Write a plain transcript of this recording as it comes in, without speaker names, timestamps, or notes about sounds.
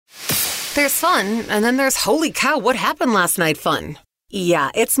There's fun, and then there's holy cow, what happened last night fun.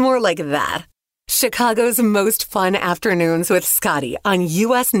 Yeah, it's more like that. Chicago's most fun afternoons with Scotty on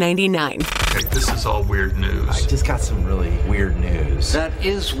US 99. Okay, this is all weird news. I just got some really weird news. That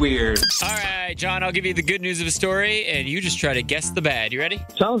is weird. All right, John, I'll give you the good news of a story, and you just try to guess the bad. You ready?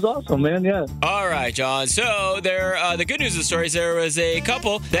 Sounds awesome, man, yeah. All right, John. So the good news of the story is there was a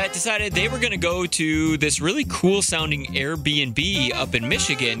couple that decided they were going to go to this really cool-sounding Airbnb up in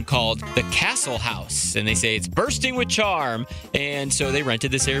Michigan called the Castle House. And they say it's bursting with charm. And so they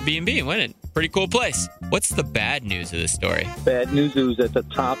rented this Airbnb and went in. Pretty cool place. What's the bad news of this story? Bad news, it was at the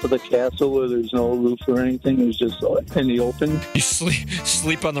top of the castle where there's no roof or anything. It was just in the open. You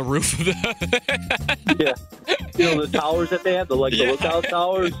sleep on the roof of the... Yeah. You know, the towers that they have, the lookout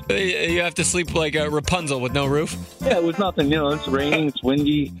towers? You have to sleep like a Rapunzel with no roof? Yeah, it was nothing. You know, it's raining, it's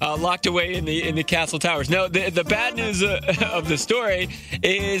windy. Locked away in the castle towers. No, the bad news of the story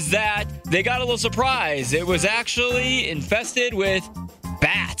is that they got a little surprise. It was actually infested with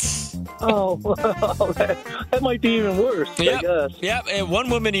bats. Oh, that might be even worse, I guess. Yep, and one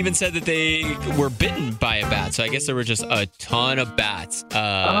woman even said that they were bitten by a bat, so I guess there were just a ton of bats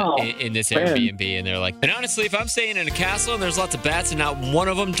in this Airbnb, and they're like, and honestly, if I'm staying in a castle and there's lots of bats and not one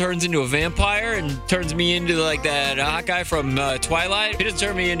of them turns into a vampire and turns me into like that hot guy from Twilight, he doesn't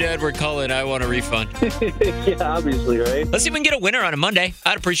turn me into Edward Cullen, I want a refund. Yeah, obviously, right? Let's see if we can get a winner on a Monday.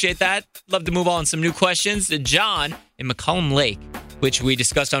 I'd appreciate that. Love to move on some new questions. John in McCollum Lake, which we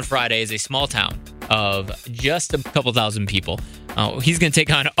discussed on Friday, is a small town of just a couple thousand people. He's going to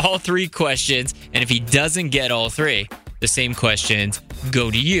take on all three questions, and if he doesn't get all three, the same questions go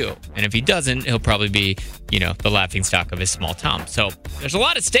to you. And if he doesn't, he'll probably be, the laughingstock of his small town. So there's a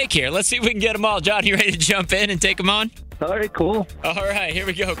lot at stake here. Let's see if we can get them all. John, you ready to jump in and take them on? All right, cool. All right, here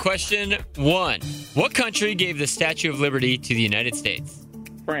we go. Question 1. What country gave the Statue of Liberty to the United States?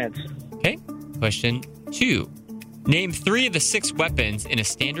 France. Okay. Question 2. Name 3 of the 6 weapons in a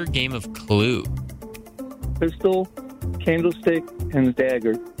standard game of Clue. Pistol, candlestick, and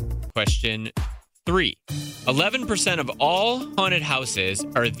dagger. Question 3. 11% of all haunted houses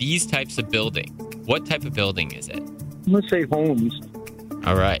are these types of building. What type of building is it? I'm going to say homes.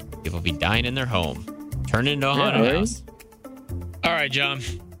 All right. People be dying in their home. Turn it into a haunted house. All right, John.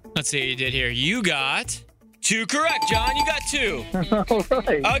 Let's see what you did here. You got 2 correct, John. You got 2. All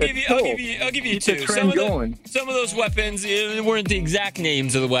right. I'll give you 2. The trend going. Some of those weapons weren't the exact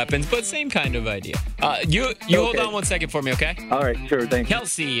names of the weapons, but same kind of idea. You hold on 1 second for me, okay? All right, sure, thank you.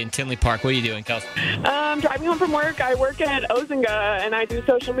 Kelsey in Tinley Park, what are you doing, Kelsey? Driving home from work. I work at Ozinga, and I do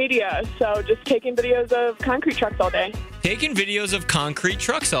social media, so just taking videos of concrete trucks all day. Taking videos of concrete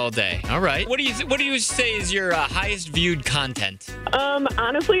trucks all day. All right. What do you say is your highest viewed content?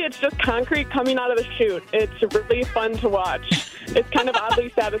 Honestly, it's just concrete coming out of the chute. It's really fun to watch. It's kind of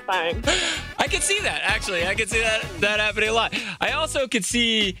oddly satisfying. I can see that, actually. I can see that happening a lot. I also could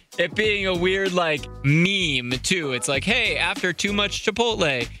see it being a weird, meme, too. It's like, hey, after too much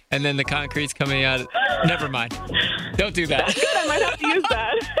Chipotle, and then the concrete's coming out. Never mind. Don't do that. That's good. I might have to use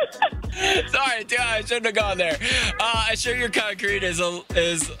that. Sorry, I shouldn't have gone there. I'm sure your concrete is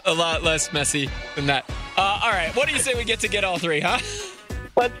a lot less messy than that. All right, what do you say we get all 3, huh?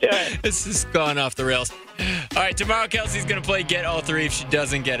 Let's do it. This is gone off the rails. All right, tomorrow Kelsey's going to play Get All 3. If she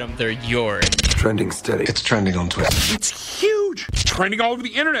doesn't get them, they're yours. Trending steady. It's trending on Twitter. It's huge. It's trending all over the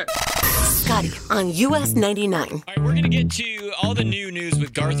internet. Scotty on US 99. All right, we're going to get to all the new news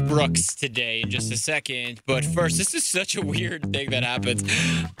with Garth Brooks today in just a second. But first, this is such a weird thing that happens.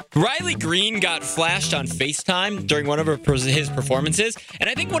 Riley Green got flashed on FaceTime during one of his performances. And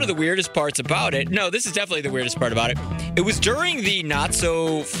I think one of the weirdest parts about it, no, this is definitely the weirdest part about it. It was during the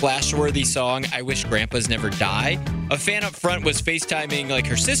not-so-flash-worthy song, I Wish Grandpas Never Die. A fan up front was FaceTiming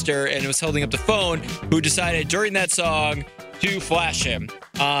her sister and was holding up the phone, who decided during that song to flash him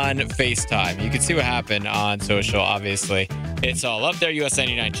on FaceTime. You can see what happened on social, obviously. It's all up there, US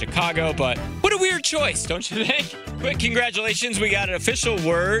 99 Chicago, but what a weird choice, don't you think? Quick congratulations, we got an official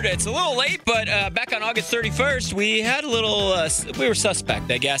word. It's a little late, but back on August 31st, we had a little, we were suspect,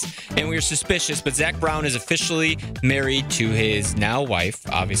 I guess, and we were suspicious, but Zach Brown is officially married to his now wife.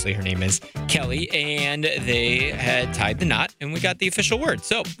 Obviously, her name is Kelly, and they had tied the knot, and we got the official word.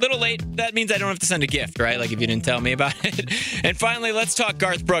 So, little late, that means I don't have to send a gift, right? Like if you didn't tell me about it. And finally, let's talk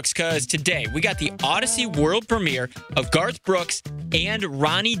Garth Brooks, because today we got the Odyssey world premiere of Garth Brooks and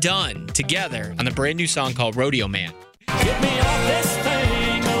Ronnie Dunn together on the brand new song called Rodeo Man. Get me off this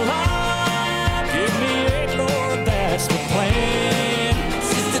thing alive. Give me a Lord, that's the plan.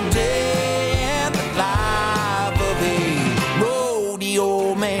 This is the day and the life of a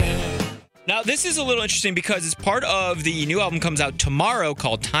rodeo man. Now, this is a little interesting because it's part of the new album comes out tomorrow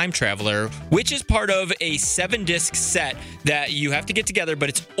called Time Traveler, which is part of a 7-disc set that you have to get together, but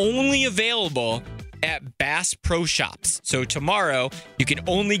it's only available at Bass Pro Shops. So tomorrow, you can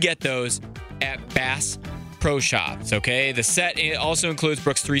only get those at Bass Pro Shops, okay? The set also includes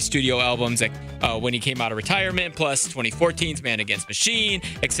Brooks' 3 studio albums when he came out of retirement, plus 2014's Man Against Machine,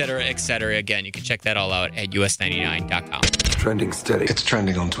 etc., etc. Again, you can check that all out at us99.com. Trending steady. It's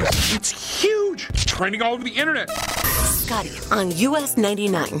trending on Twitter. It's huge. It's trending all over the internet. Scotty on US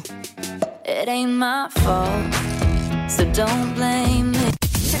 99. It ain't my fault, so don't blame me.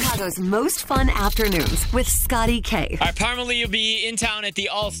 Chicago's most fun afternoons with Scotty K. All right, Parmalee will be in town at the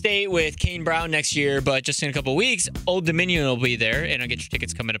All-State with Kane Brown next year, but just in a couple weeks, Old Dominion will be there, and I'll get your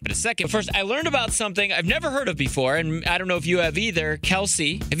tickets coming up in a second. But first, I learned about something I've never heard of before, and I don't know if you have either.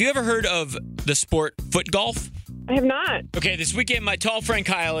 Kelsey, have you ever heard of the sport foot golf? I have not. Okay, this weekend, my tall friend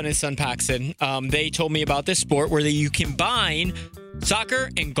Kyle and his son Paxton, they told me about this sport where you combine soccer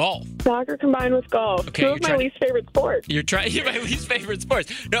and golf. Soccer combined with golf. Okay, Two of my least favorite sports. You're trying my least favorite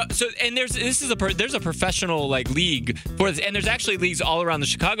sports. No, so and there's a professional league for this, and there's actually leagues all around the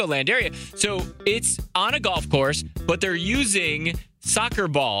Chicagoland area. So it's on a golf course, but they're using soccer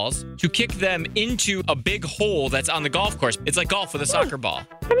balls to kick them into a big hole that's on the golf course. It's like golf with a soccer ball.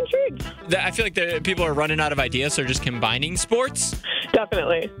 I'm intrigued. I feel like people are running out of ideas, so they're just combining sports.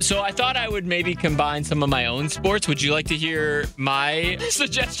 Definitely. So I thought I would maybe combine some of my own sports. Would you like to hear my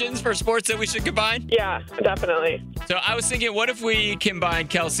suggestions for sports that we should combine? Yeah, definitely. So I was thinking, what if we combine,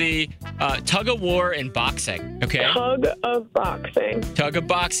 Kelsey, tug of war and boxing? Okay. Tug of boxing. Tug of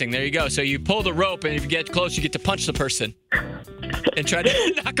boxing. There you go. So you pull the rope, and if you get close, you get to punch the person and try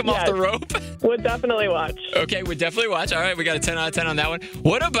to knock them off the rope. Would definitely watch. Okay, would definitely watch. All right, we got a 10 out of 10 on that one.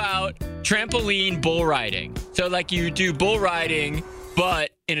 What about trampoline bull riding? So you do bull riding,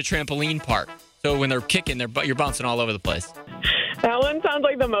 but in a trampoline park. So when they're kicking, you're bouncing all over the place. That one sounds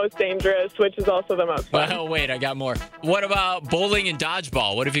like the most dangerous, which is also the most fun. Well, wait, I got more. What about bowling and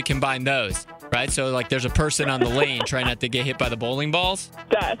dodgeball? What if you combine those? Right? So there's a person on the lane trying not to get hit by the bowling balls.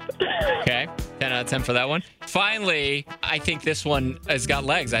 Death. Okay. 10 out of 10 for that one. Finally, I think this one has got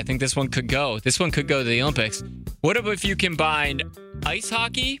legs. I think this one could go. This one could go to the Olympics. What if you combined ice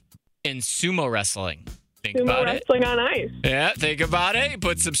hockey and sumo wrestling? Think about it. Sumo wrestling on ice. Yeah, think about it.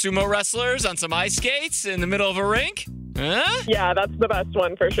 Put some sumo wrestlers on some ice skates in the middle of a rink. Huh? Yeah, that's the best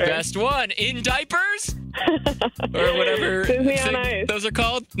one for sure. Best one. In diapers? Or whatever Disney on ice. Those are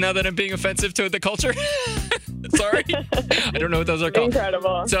called, now that I'm being offensive to the culture. Sorry. I don't know what those are called.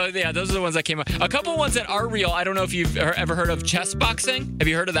 Incredible. So, yeah, those are the ones that came up. A couple ones that are real. I don't know if you've ever heard of chess boxing. Have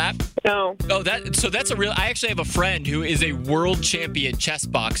you heard of that? No. Oh, that's a real... I actually have a friend who is a world champion chess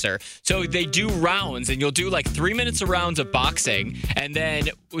boxer. So they do rounds, and you'll do 3 minutes of rounds of boxing, and then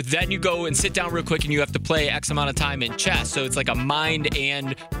you go and sit down real quick, and you have to play X amount of time in chess. So it's like a mind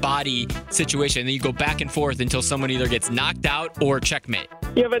and body situation. And then you go back and forth until someone either gets knocked out or checkmate.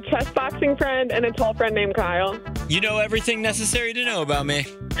 You have a chess boxing friend and a tall friend named Kyle. You know everything necessary to know about me.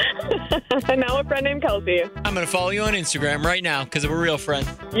 And now a friend named Kelsey. I'm going to follow you on Instagram right now because we're real friends.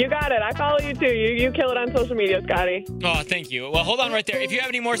 You got it. I follow you too. You kill it on social media, Scotty. Oh, thank you. Well, hold on right there. If you have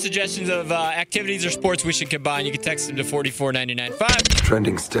any more suggestions of activities or sports we should combine, you can text them to 44995.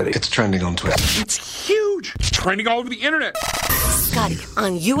 Trending steady. It's trending on Twitter. It's huge. It's trending all over the internet. Scotty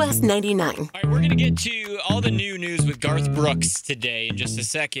on US 99. All right, we're going to get to all the new news with Garth Brooks today in just a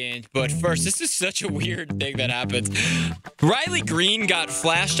second. But first, this is such a weird thing that happens. Riley Green got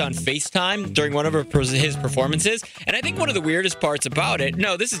flashed on FaceTime during one of his performances. And I think one of the weirdest parts about it,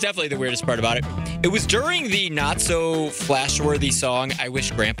 no, this is definitely the weirdest part about it. It was during the not so flash-worthy song, I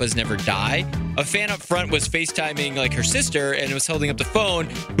Wish Grandpas Never Die. A fan up front was FaceTiming her sister and was holding up the phone,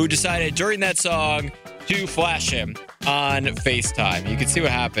 who decided during that song to flash him on FaceTime. You can see what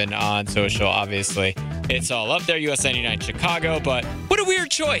happened on social, obviously. It's all up there, US 99 Chicago, but what a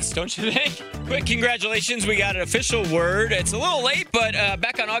weird choice, don't you think? Quick congratulations, we got an official word. It's a little late, but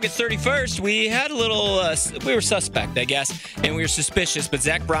back on August 31st, we had a little, we were suspect, I guess, and we were suspicious, but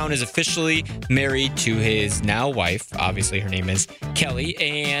Zach Brown is officially married to his now wife. Obviously, her name is Kelly,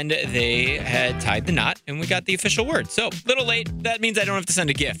 and they had tied the knot, and we got the official word. So, little late. That means I don't have to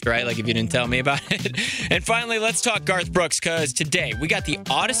send a gift, right? If you didn't tell me about it. And finally, let's talk Garth Brooks, because today we got the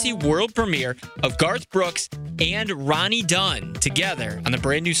Odyssey world premiere of Garth Brooks and Ronnie Dunn together on the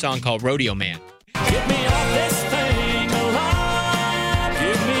brand new song called Rodeo Man. Get me off this thing alive.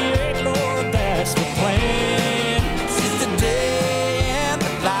 Give me 8 more, that's the plan. Since the day and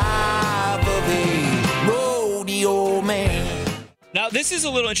the life of a rodeo man. Now, this is a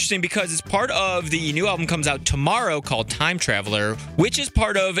little interesting because it's part of the new album comes out tomorrow called Time Traveler, which is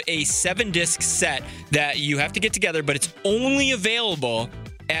part of a 7-disc set that you have to get together, but it's only available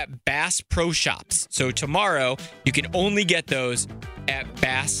at Bass Pro Shops. So tomorrow, you can only get those at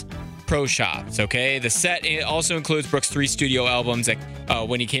Bass Pro Shops, okay? The set also includes Brooks' 3 studio albums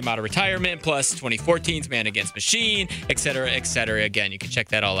when he came out of retirement, plus 2014's Man Against Machine, etc., etc. Again, you can check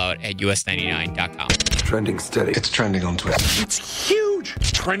that all out at us99.com. Trending steady. It's trending on Twitter. It's huge.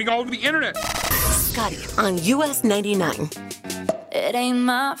 It's trending all over the internet. Scotty on US 99. It ain't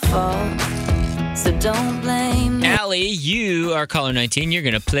my fault, so don't blame me. Allie, you are caller 19. You're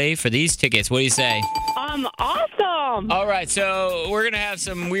going to play for these tickets. What do you say? Awesome. All right, so we're going to have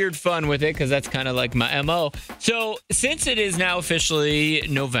some weird fun with it because that's kind of like my MO. So since it is now officially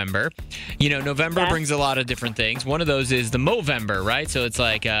November, November brings a lot of different things. One of those is the Movember, right? So it's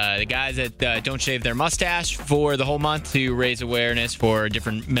like the guys that don't shave their mustache for the whole month to raise awareness for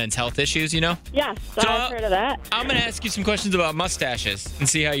different men's health issues, Yes, So, I've heard of that. I'm going to ask you some questions about mustaches and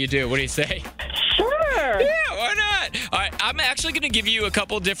see how you do. What do you say? Sure. Yeah, why not? All right, I'm actually going to give you a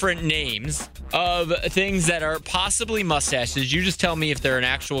couple different names of things that are possibly mustaches. You just tell me if they're an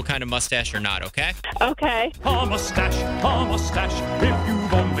actual kind of mustache or not, okay? Okay. A mustache, if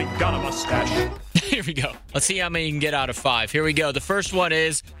you've only got a mustache. Here we go. Let's see how many you can get out of 5. Here we go. The first one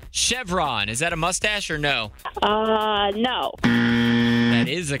is chevron. Is that a mustache or no? No. That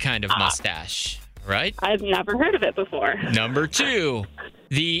is a kind of mustache, right? I've never heard of it before. Number 2,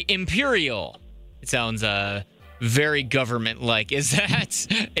 the imperial. It sounds very government-like. Is that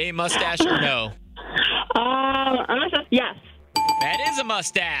a mustache or no? Yes. That is a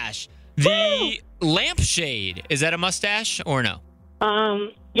mustache. The lampshade. Is that a mustache or no?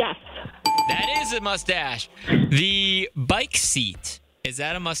 Yes. That is a mustache. The bike seat. Is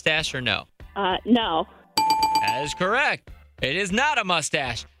that a mustache or no? No. That is correct. It is not a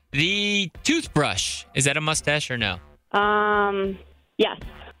mustache. The toothbrush. Is that a mustache or no? Yes.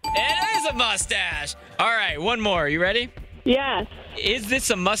 It is a mustache. All right, one more. You ready? Yes. Is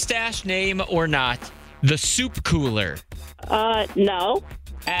this a mustache name or not? The soup cooler. No.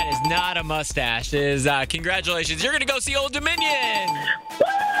 That is not a mustache. It is, congratulations. You're going to go see Old Dominion. Woo!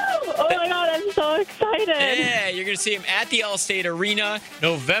 Oh my God, I'm so excited. Yeah, you're going to see him at the Allstate Arena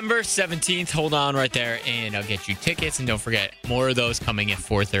November 17th. Hold on right there, and I'll get you tickets. And don't forget, more of those coming at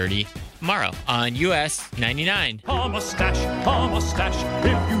 4:30 tomorrow on US 99. A mustache,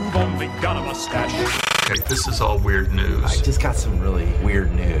 if you've only got a mustache. Okay, this is all weird news. I just got some really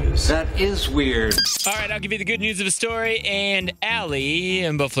weird news. That is weird. All right, I'll give you the good news of the story. And Allie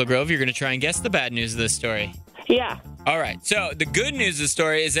in Buffalo Grove, you're going to try and guess the bad news of the story. Yeah. All right, so the good news of the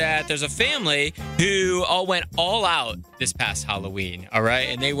story is that there's a family who went all out this past Halloween, all right?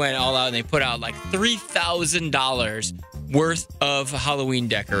 And they went all out and they put out like $3,000 worth of Halloween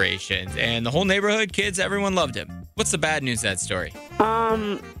decorations. And the whole neighborhood, kids, everyone loved him. What's the bad news of that story?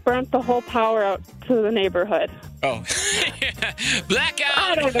 Burnt the whole power out to the neighborhood. Oh, blackout.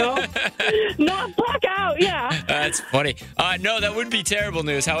 I don't know. Not blackout, yeah. That's funny. No, that would be terrible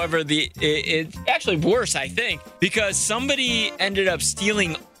news. However, it's actually worse, I think, because somebody ended up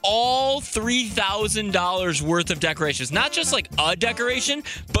stealing all $3,000 worth of decorations. Not just like a decoration,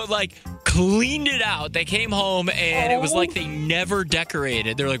 but like cleaned it out. They came home and it was like they never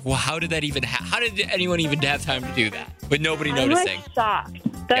decorated. They're like, well, how did that even how did anyone even have time to do that with nobody noticing? I'm like shocked.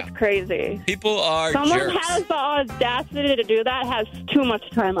 That's crazy. People are Someone jerks. has the audacity to do that, has too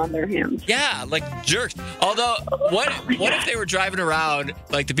much time on their hands. Yeah, like jerks. Although, what if they were driving around,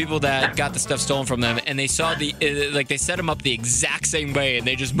 like the people that got the stuff stolen from them, and they saw they set them up the exact same way, and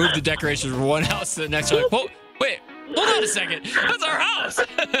they just moved the decorations from one house to the next. Like, whoa, wait, hold on a second, that's our house.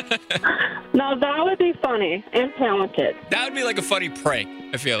 Now that would be funny and talented. That would be like a funny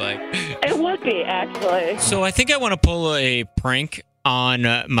prank, I feel like. It would be, actually. So I think I want to pull a prank on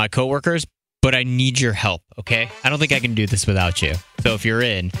my coworkers, but I need your help, okay? I don't think I can do this without you. So if you're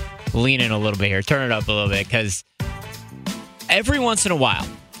in, lean in a little bit here, turn it up a little bit, because every once in a while,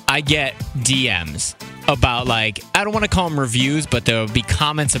 I get DMs about, like, I don't want to call them reviews, but there'll be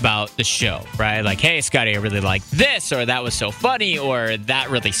comments about the show, right? Like, hey, Scotty, I really like this, or that was so funny, or that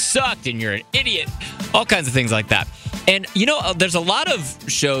really sucked, and you're an idiot. All kinds of things like that. And, there's a lot of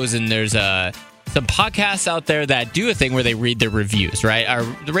shows, and there's some podcasts out there that do a thing where they read their reviews, right?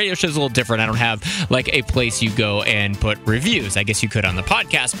 The radio show's a little different. I don't have like a place you go and put reviews. I guess you could on the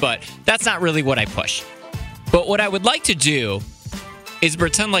podcast, but that's not really what I push. But what I would like to do is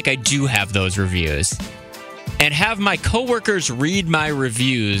pretend like I do have those reviews and have my coworkers read my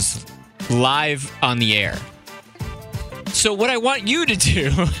reviews live on the air. So what I want you to do,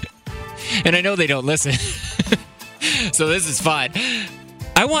 and I know they don't listen, So this is fine.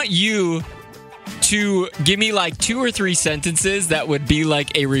 I want you to give me like 2 or 3 sentences that would be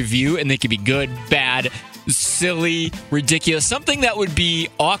like a review, and they could be good, bad, silly, ridiculous, something that would be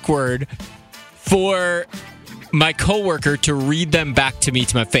awkward for my coworker to read them back to me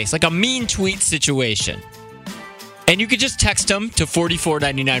to my face, like a mean tweet situation. And you could just text them to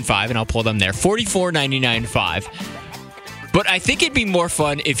 44995, and I'll pull them there. 44995. But I think it'd be more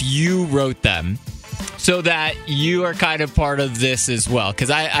fun if you wrote them, so that you are kind of part of this as well. Because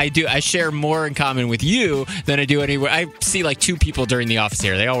I share more in common with you than I do anywhere. I see like 2 people during the office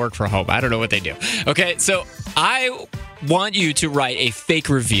here. They all work from home. I don't know what they do. Okay, so I want you to write a fake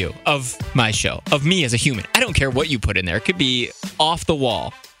review of my show, of me as a human. I don't care what you put in there. It could be off the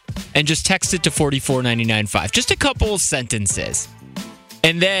wall. And just text it to 44995. Just a couple sentences.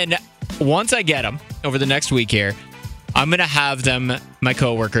 And then once I get them over the next week here, I'm going to have them, my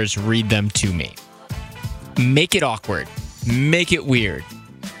coworkers, read them to me. Make it awkward. Make it weird.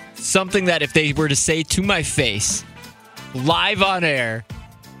 Something that if they were to say to my face, live on air,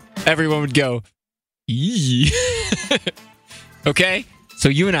 everyone would go, "Yee." Okay? So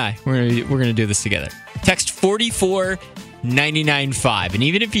you and I, we're gonna do this together. Text 44995. And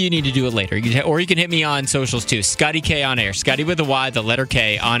even if you need to do it later, you can hit me on socials too. Scotty K on air. Scotty with a Y, the letter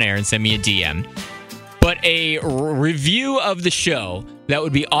K on air, and send me a DM. But a review of the show that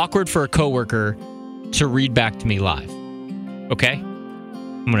would be awkward for a coworker to read back to me live. Okay?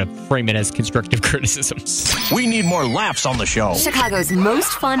 I'm going to frame it as constructive criticism. We need more laughs on the show. Chicago's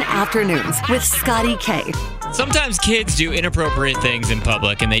most fun afternoons with Scotty K. Sometimes kids do inappropriate things in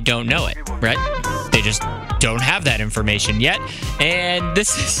public and they don't know it, right? They just don't have that information yet. And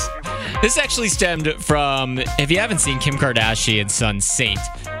this actually stemmed from, if you haven't seen Kim Kardashian's son, Saint,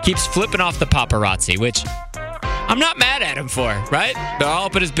 keeps flipping off the paparazzi, which I'm not mad at him for, right? They're all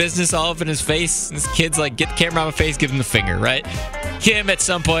up in his business, all up in his face. This kid's like, get the camera on my face, give him the finger, right? Kim, at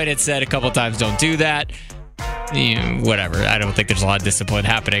some point, had said a couple times, don't do that. Whatever. I don't think there's a lot of discipline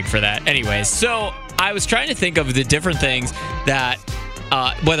happening for that. Anyways, so I was trying to think of the different things that,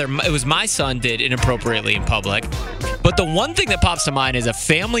 whether it was my son did inappropriately in public. But the one thing that pops to mind is a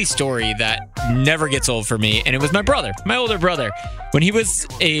family story that never gets old for me. And it was my brother, my older brother. When he was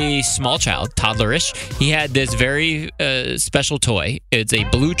a small child, toddlerish, he had this very special toy. It's a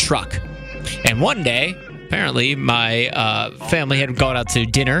blue truck. And one day, apparently, my family had gone out to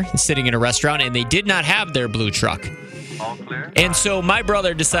dinner, sitting in a restaurant, and they did not have their blue truck. And so my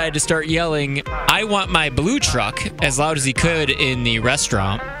brother decided to start yelling, "I want my blue truck," as loud as he could in the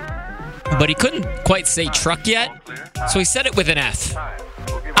restaurant. But he couldn't quite say truck yet, so he said it with an F.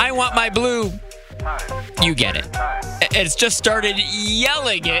 "I want my blue." You get it. It's just started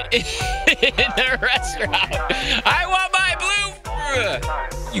yelling it in the restaurant. "I want my blue."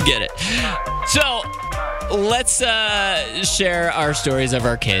 You get it. So let's share our stories of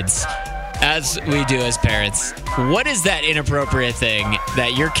our kids, as we do as parents. What is that inappropriate thing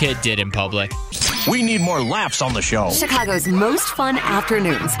that your kid did in public? We need more laughs on the show. Chicago's most fun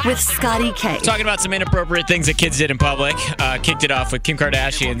afternoons with Scotty K. Talking about some inappropriate things that kids did in public. Kicked it off with Kim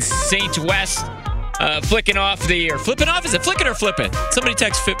Kardashian's Saint West flipping off flipping off? Is it flicking or flipping? Somebody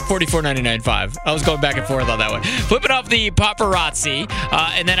text 44995. I was going back and forth on that one. Flipping off the paparazzi.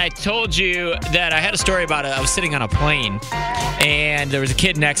 And then I told you that I had a story about it. I was sitting on a plane, and there was a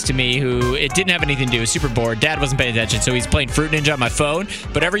kid next to me who it didn't have anything to do. He was super bored. Dad wasn't paying attention, so he's playing Fruit Ninja on my phone.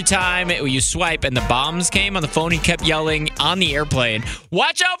 But every time you swipe and the bombs came on the phone, he kept yelling on the airplane,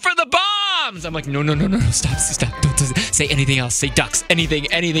 "Watch out for the bombs!" I'm like, no, stop. Don't say anything else. Say ducks,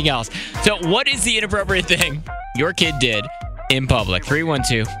 anything else. So what is the inappropriate thing your kid did in public?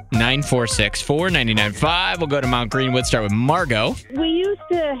 312-946-4995. We'll go to Mount Greenwood. Start with Margot. We used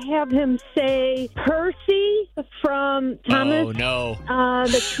to have him say Percy from Thomas. Oh, no.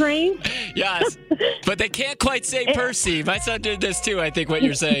 The train. Yes, but they can't quite say Percy. My son did this too, I think what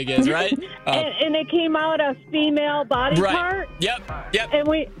you're saying is, right? And it came out a female body part. Yep. And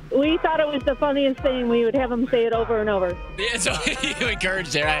we thought it was the funniest thing. We would have him say it over and over. Yeah, so you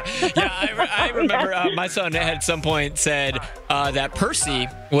encouraged it, right? Yeah, I remember my son had at some point said that Percy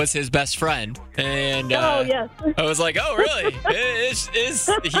was his best friend. And yes. I was like, oh, really? Is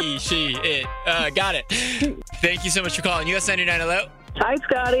he, she, it? Got it. Thank you so much for calling. US 99, hello? Hi,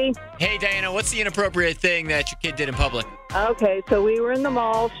 Scotty. Hey, Diana, what's the inappropriate thing that your kid did in public? Okay, so we were in the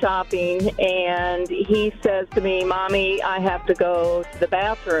mall shopping, and he says to me, Mommy, I have to go to the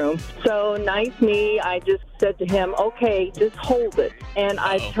bathroom. So nice me, I just said to him, okay, just hold it. And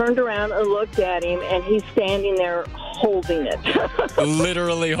I turned around and looked at him, and he's standing there holding it.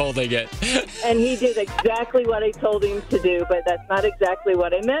 Literally holding it. And he did exactly what I told him to do, but that's not exactly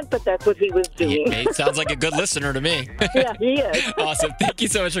what I meant, but that's what he was doing. He sounds like a good listener to me. Yeah, he is. Awesome. Thank you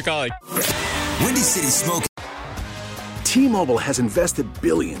so much for calling. Windy City Smoke. T-Mobile has invested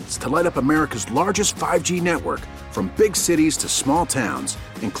billions to light up America's largest 5G network, from big cities to small towns,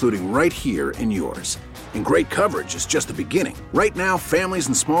 including right here in yours. And great coverage is just the beginning. Right now, families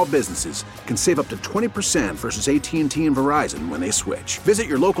and small businesses can save up to 20% versus AT&T and Verizon when they switch. Visit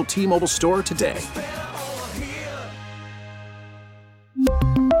your local T-Mobile store today.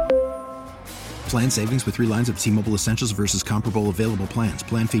 Plan savings with 3 lines of T-Mobile Essentials versus comparable available plans.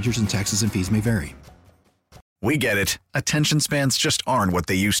 Plan features and taxes and fees may vary. We get it. Attention spans just aren't what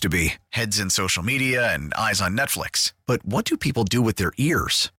they used to be. Heads in social media and eyes on Netflix. But what do people do with their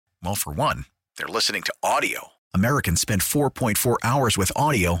ears? Well, for one, they're listening to audio. Americans spend 4.4 hours with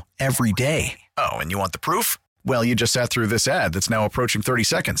audio every day. Oh, and you want the proof? Well, you just sat through this ad that's now approaching 30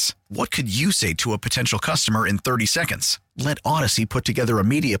 seconds. What could you say to a potential customer in 30 seconds? Let Odyssey put together a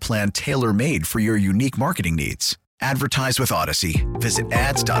media plan tailor-made for your unique marketing needs. Advertise with Odyssey. Visit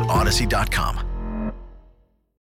ads.odyssey.com.